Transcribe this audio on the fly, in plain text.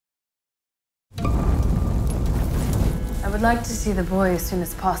would like to see the boy as soon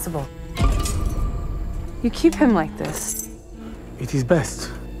as possible. You keep him like this. It is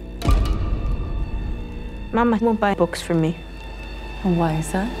best. Mama won't buy books for me. And why is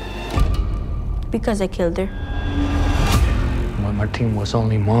that? Because I killed her. When Martin was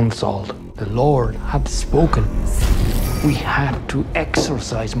only months old, the Lord had spoken. We had to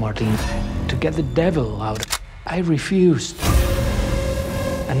exorcise Martin to get the devil out. I refused.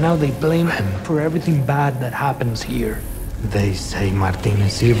 And now they blame him for everything bad that happens here. They say Martin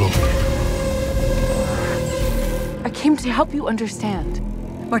is evil. I came to help you understand.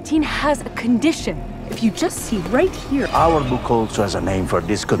 Martin has a condition. If you just see right here. Our book also has a name for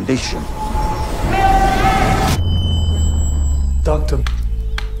this condition. Doctor,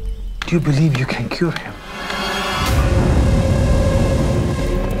 do you believe you can cure him?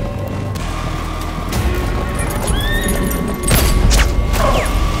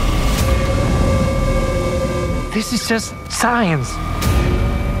 This is just science.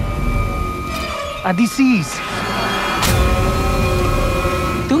 A disease.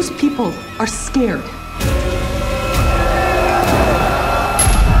 Those people are scared.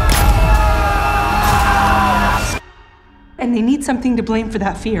 And they need something to blame for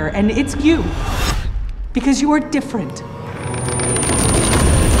that fear, and it's you. Because you're different.